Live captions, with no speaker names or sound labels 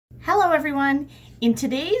Hello everyone! In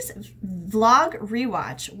today's vlog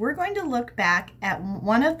rewatch, we're going to look back at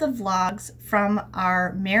one of the vlogs from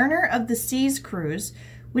our Mariner of the Seas cruise,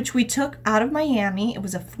 which we took out of Miami. It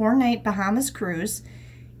was a 4-night Bahamas cruise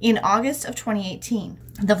in August of 2018.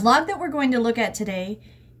 The vlog that we're going to look at today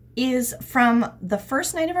is from the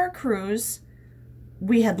first night of our cruise.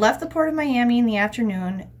 We had left the port of Miami in the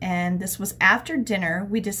afternoon, and this was after dinner.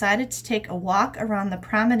 We decided to take a walk around the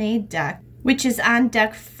promenade deck, which is on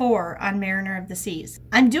deck 4 on Mariner of the Seas.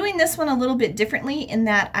 I'm doing this one a little bit differently in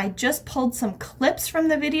that I just pulled some clips from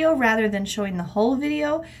the video rather than showing the whole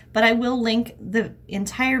video, but I will link the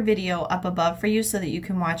entire video up above for you so that you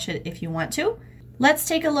can watch it if you want to. Let's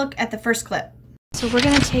take a look at the first clip. So we're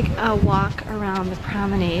gonna take a walk around the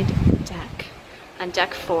promenade deck on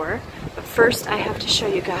deck 4, but first I have to show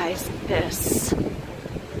you guys this.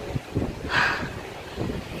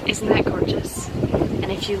 Isn't that gorgeous?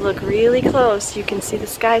 And if you look really close, you can see the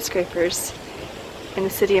skyscrapers in the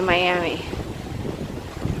city of Miami.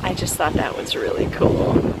 I just thought that was really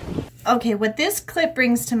cool. Okay, what this clip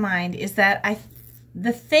brings to mind is that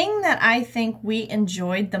the thing that I think we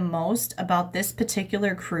enjoyed the most about this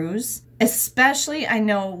particular cruise, especially I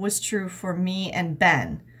know was true for me and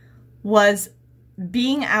Ben, was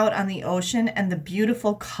being out on the ocean and the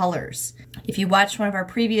beautiful colors. If you watched one of our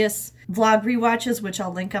previous vlog rewatches, which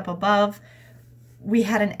I'll link up above, we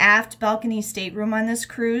had an aft balcony stateroom on this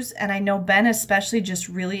cruise, and I know Ben especially just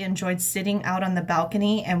really enjoyed sitting out on the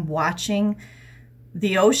balcony and watching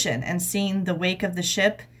the ocean and seeing the wake of the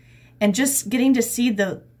ship and just getting to see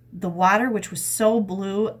the water, which was so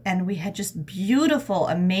blue, and we had just beautiful,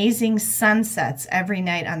 amazing sunsets every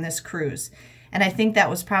night on this cruise. And I think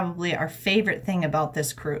that was probably our favorite thing about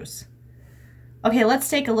this cruise. Okay, let's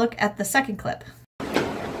take a look at the second clip.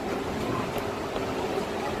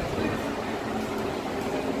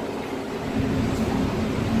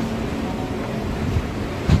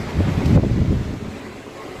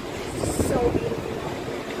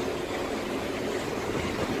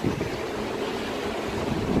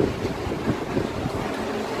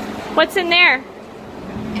 What's in there? Air.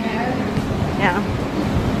 Yeah.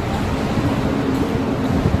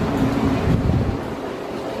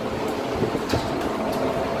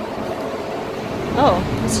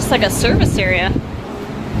 Oh, it's just like a service area.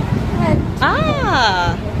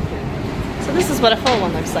 Ah! So this is what a full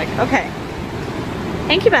one looks like. Okay.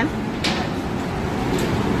 Thank you, Ben.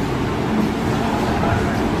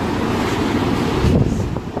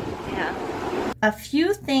 A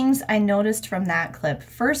few things I noticed from that clip.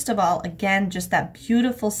 First of all, again, just that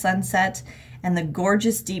beautiful sunset and the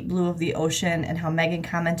gorgeous deep blue of the ocean and how Megan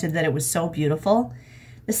commented that it was so beautiful.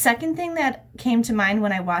 The second thing that came to mind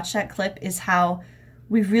when I watched that clip is how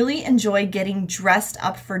we really enjoy getting dressed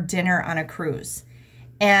up for dinner on a cruise.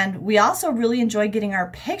 And we also really enjoy getting our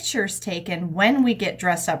pictures taken when we get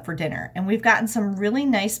dressed up for dinner. And we've gotten some really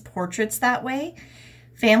nice portraits that way,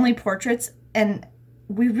 family portraits, and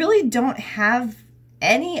we really don't have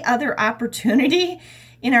any other opportunity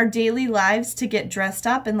in our daily lives to get dressed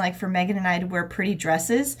up and, like, for Megan and I to wear pretty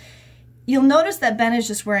dresses. You'll notice that Ben is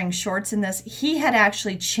just wearing shorts in this. He had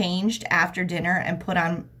actually changed after dinner and put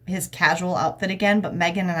on his casual outfit again, but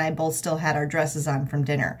Megan and I both still had our dresses on from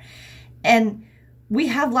dinner. And we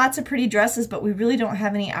have lots of pretty dresses, but we really don't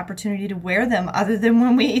have any opportunity to wear them other than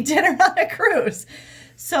when we eat dinner on a cruise.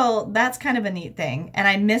 So that's kind of a neat thing. And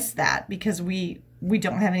I miss that because we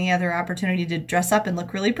don't have any other opportunity to dress up and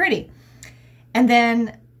look really pretty. And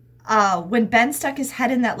then when Ben stuck his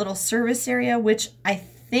head in that little service area, which I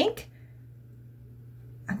think,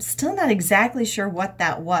 I'm still not exactly sure what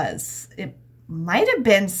that was. It might have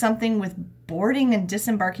been something with boarding and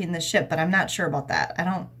disembarking the ship, but I'm not sure about that. I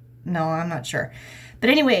don't know, I'm not sure.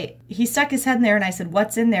 But anyway, he stuck his head in there and I said,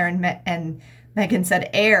 "What's in there?" And Megan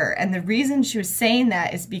said, "Air." And the reason she was saying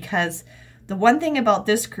that is because the one thing about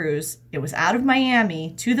this cruise, it was out of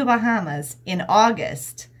Miami to the Bahamas in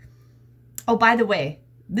August. Oh, by the way,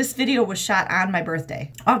 this video was shot on my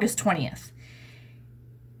birthday, August 20th.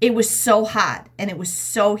 It was so hot and it was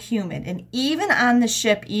so humid. And even on the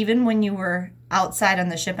ship, even when you were outside on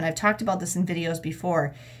the ship, and I've talked about this in videos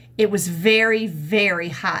before, it was very, very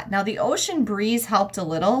hot. Now, the ocean breeze helped a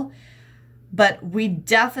little, but we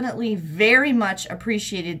definitely very much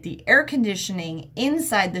appreciated the air conditioning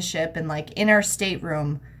inside the ship and, like, in our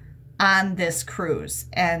stateroom on this cruise.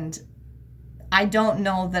 And I don't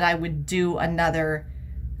know that I would do another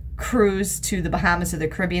cruise to the Bahamas or the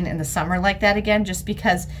Caribbean in the summer like that again, just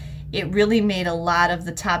because it really made a lot of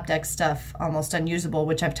the top deck stuff almost unusable,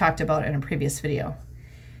 which I've talked about in a previous video.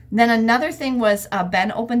 Then another thing was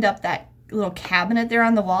Ben opened up that little cabinet there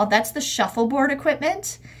on the wall. That's the shuffleboard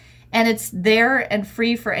equipment. and it's there and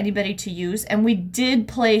free for anybody to use. And we did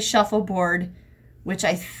play shuffleboard, which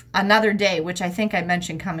another day, which I think I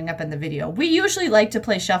mentioned coming up in the video. We usually like to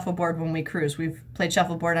play shuffleboard when we cruise. We've played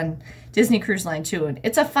shuffleboard on Disney Cruise Line too, and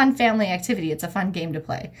it's a fun family activity. It's a fun game to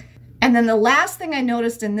play. And then the last thing I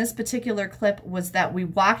noticed in this particular clip was that we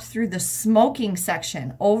walked through the smoking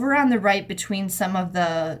section. Over on the right between some of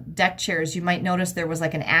the deck chairs, you might notice there was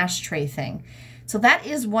like an ashtray thing. So that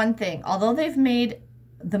is one thing. Although they've made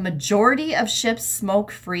the majority of ships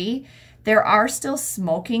smoke-free, there are still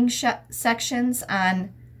smoking sections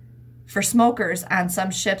for smokers on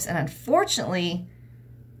some ships, and unfortunately,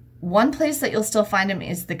 one place that you'll still find them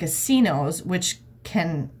is the casinos, which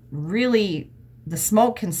can really, the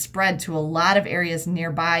smoke can spread to a lot of areas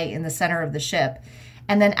nearby in the center of the ship,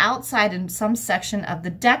 and then outside in some section of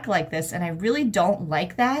the deck like this, and I really don't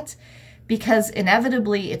like that because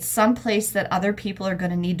inevitably it's some place that other people are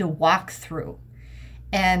going to need to walk through,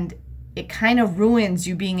 and it kind of ruins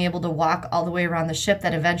you being able to walk all the way around the ship,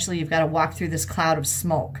 that eventually you've got to walk through this cloud of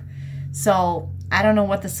smoke. So I don't know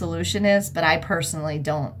what the solution is, but I personally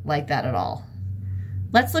don't like that at all.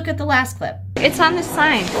 Let's look at the last clip. It's on this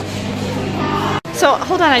sign. So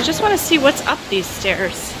hold on, I just want to see what's up these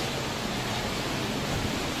stairs.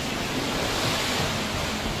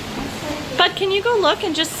 Bud, can you go look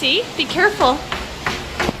and just see? Be careful.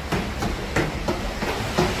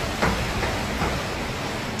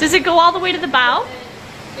 Does it go all the way to the bow?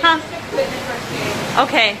 Huh?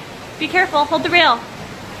 Okay. Be careful. Hold the rail.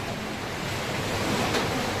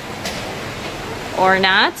 Or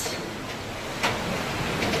not.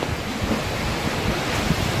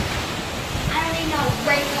 I don't even know.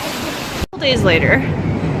 Right now. A couple days later,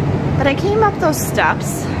 but I came up those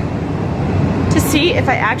steps to see if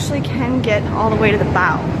I actually can get all the way to the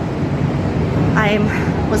bow. I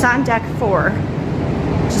was on deck 4.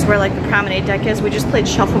 Which is where like the promenade deck is. We just played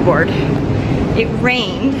shuffleboard. It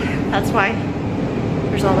rained, that's why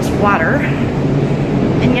there's all this water.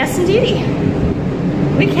 And yes, indeedy,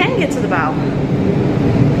 we can get to the bow.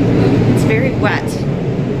 It's very wet, so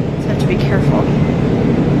I have to be careful.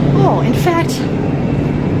 Oh, in fact,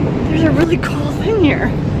 there's a really cool thing here.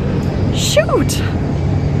 Shoot!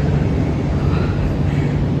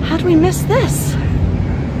 How'd we miss this?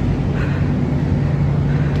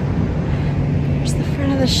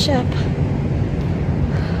 Of the ship.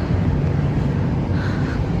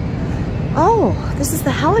 Oh, this is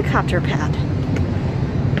the helicopter pad.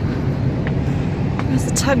 There's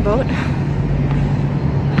the tugboat.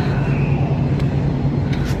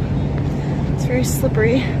 It's very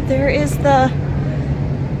slippery. There is the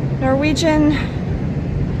Norwegian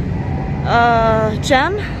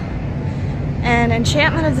gem and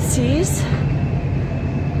enchantment of the seas.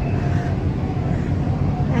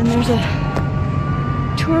 And there's a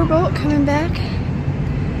tour boat coming back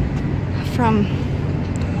from,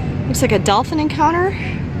 looks like a dolphin encounter.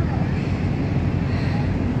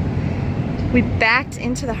 We backed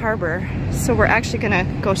into the harbor, so we're actually gonna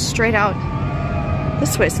go straight out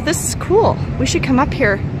this way. So this is cool. We should come up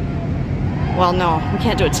here. Well, no, we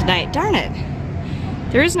can't do it tonight. Darn it.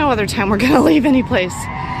 There is no other time we're gonna leave any place.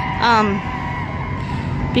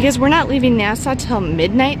 Because we're not leaving Nassau till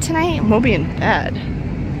midnight tonight, and we'll be in bed.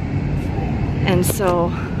 And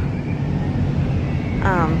so,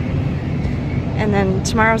 and then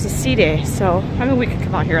tomorrow's a sea day, so I mean we could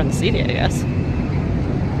come out here on the sea day, I guess.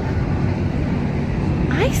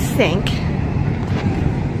 I think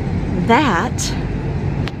that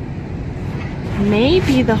may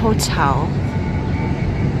be the hotel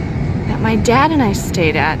that my dad and I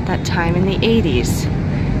stayed at that time in the 80s.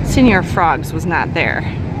 Senior Frogs was not there.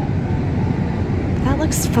 That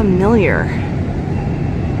looks familiar.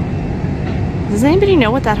 Does anybody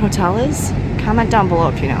know what that hotel is? Comment down below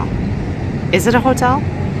if you know. Is it a hotel?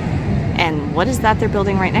 And what is that they're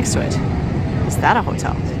building right next to it? Is that a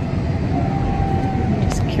hotel?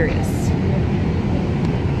 Just curious.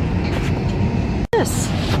 This.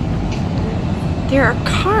 There are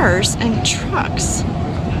cars and trucks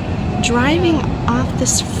driving off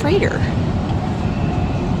this freighter.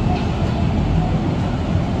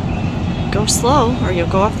 Go slow or you'll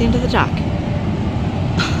go off the end of the dock.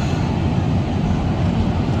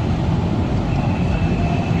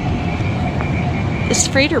 This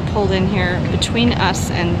freighter pulled in here between us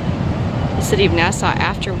and the city of Nassau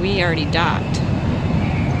after we already docked.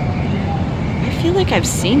 I feel like I've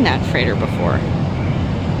seen that freighter before.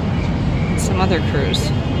 Some other cruise.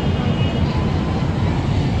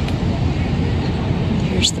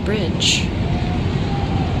 Here's the bridge.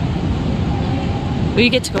 Will you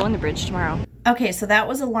get to go on the bridge tomorrow? Okay, so that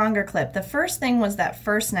was a longer clip. The first thing was that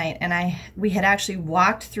first night, and we had actually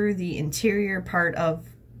walked through the interior part of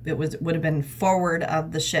would have been forward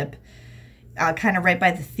of the ship, kind of right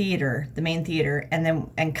by the theater, the main theater,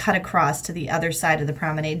 and cut across to the other side of the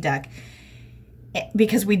promenade deck,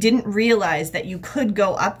 because we didn't realize that you could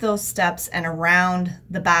go up those steps and around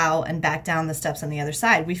the bow and back down the steps on the other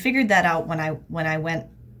side. We figured that out when I went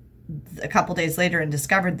a couple days later and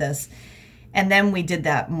discovered this. And then we did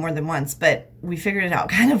that more than once, but we figured it out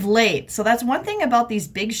kind of late. So that's one thing about these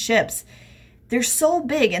big ships. They're so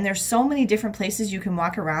big and there's so many different places you can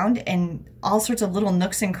walk around and all sorts of little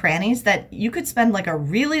nooks and crannies that you could spend like a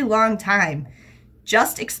really long time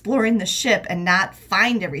just exploring the ship and not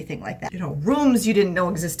find everything like that. You know, rooms you didn't know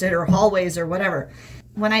existed or hallways or whatever.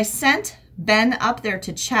 When I sent Ben up there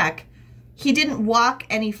to check, he didn't walk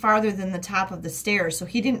any farther than the top of the stairs, so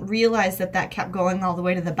he didn't realize that that kept going all the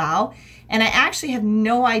way to the bow. And I actually have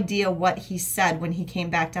no idea what he said when he came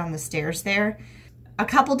back down the stairs there. A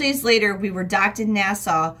couple days later, we were docked in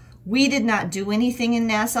Nassau. We did not do anything in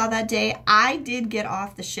Nassau that day. I did get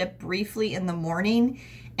off the ship briefly in the morning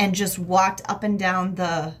and just walked up and down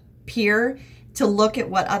the pier to look at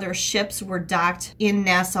what other ships were docked in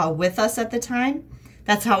Nassau with us at the time.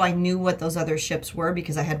 That's how I knew what those other ships were,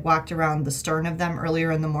 because I had walked around the stern of them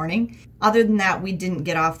earlier in the morning. Other than that, we didn't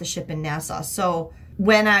get off the ship in Nassau. So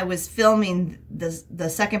when I was filming the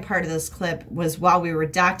second part of this clip was while we were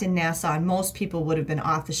docked in Nassau, and most people would have been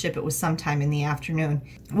off the ship. It was sometime in the afternoon.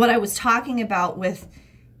 What I was talking about with,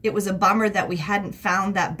 it was a bummer that we hadn't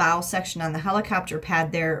found that bow section on the helicopter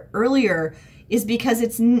pad there earlier, is because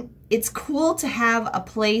it's cool to have a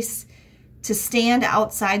place to stand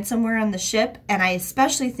outside somewhere on the ship. And I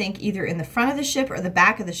especially think either in the front of the ship or the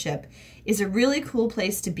back of the ship is a really cool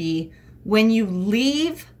place to be when you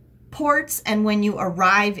leave ports and when you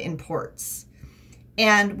arrive in ports.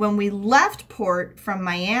 And when we left port from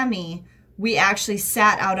Miami, we actually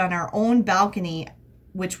sat out on our own balcony,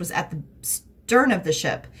 which was at the stern of the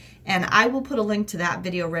ship. And I will put a link to that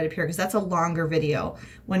video right up here because that's a longer video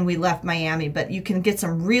when we left Miami. But you can get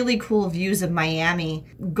some really cool views of Miami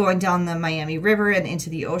going down the Miami River and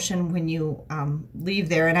into the ocean when you leave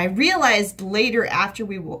there. And I realized later after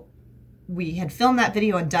we had filmed that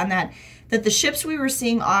video and done that the ships we were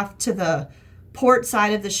seeing off to the port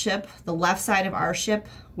side of the ship, the left side of our ship,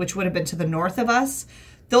 which would have been to the north of us,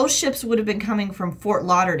 those ships would have been coming from Fort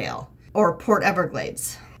Lauderdale or Port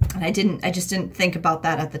Everglades. And I just didn't think about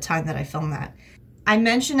that at the time that I filmed that. I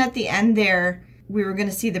mentioned at the end there, we were going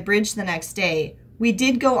to see the bridge the next day. We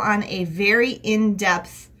did go on a very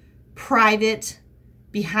in-depth, private,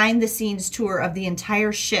 behind-the-scenes tour of the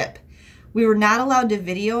entire ship. We were not allowed to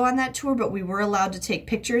video on that tour, but we were allowed to take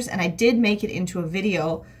pictures, and I did make it into a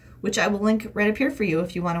video, which I will link right up here for you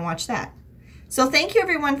if you want to watch that. So thank you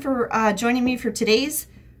everyone for joining me for today's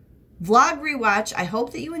vlog rewatch. I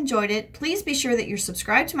hope that you enjoyed it. Please be sure that you're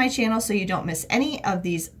subscribed to my channel so you don't miss any of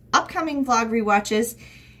these upcoming vlog rewatches.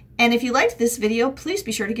 And if you liked this video, please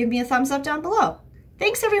be sure to give me a thumbs up down below.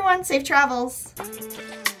 Thanks everyone, safe travels.